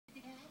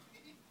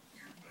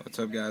What's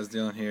up guys,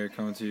 Dylan here,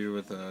 coming to you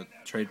with a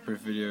trade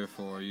proof video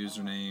for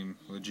username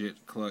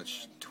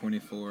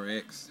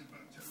LegitClush24x.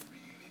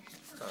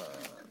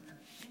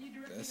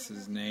 That's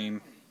his name.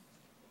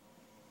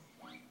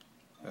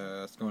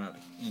 It's going out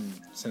and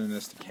sending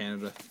this to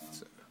Canada.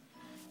 So,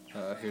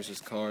 here's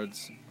his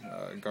cards,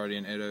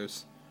 Guardian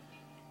Eidos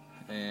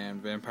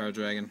and Vampire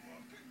Dragon.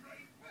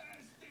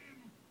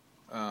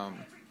 I'll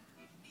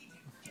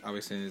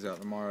be sending these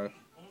out tomorrow.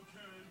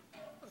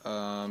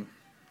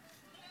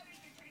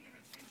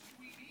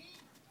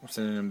 I'm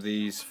sending him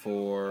these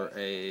for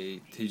a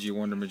TG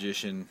Wonder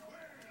Magician,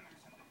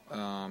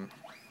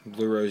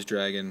 Blue Rose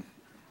Dragon,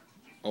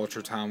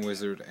 Ultra Time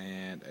Wizard,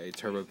 and a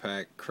Turbo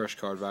Pack Crush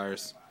Card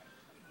Virus.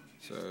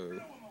 So,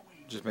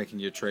 just making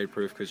you a trade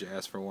proof because you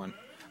asked for one.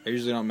 I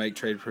usually don't make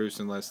trade proofs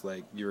unless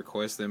you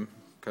request them,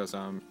 because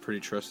I'm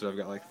pretty trusted. I've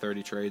got like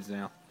 30 trades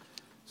now.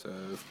 So,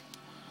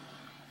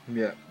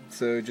 yeah.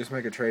 So just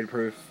make a trade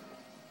proof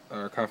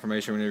or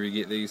confirmation whenever you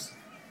get these.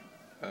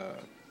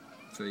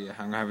 So yeah,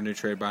 I'm going to have a new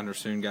trade binder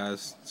soon,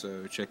 guys,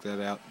 so check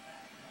that out.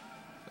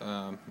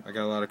 I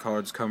got a lot of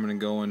cards coming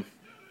and going.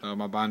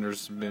 My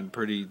binder's been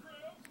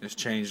it's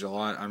changed a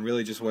lot. I'm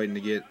really just waiting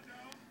to get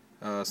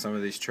some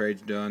of these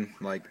trades done.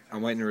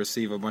 I'm waiting to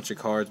receive a bunch of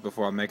cards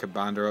before I make a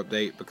binder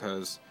update,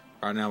 because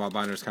right now my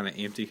binder's kind of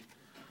empty.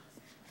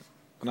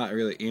 Well, not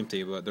really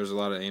empty, but there's a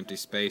lot of empty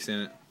space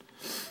in it.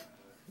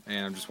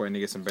 And I'm just waiting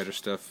to get some better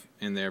stuff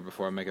in there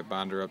before I make a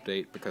binder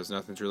update, because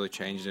nothing's really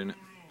changed in it.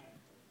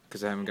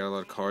 Because I haven't got a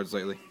lot of cards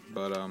lately,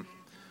 but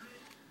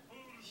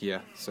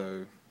yeah,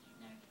 so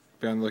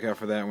be on the lookout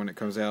for that when it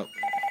comes out.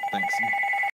 Thanks.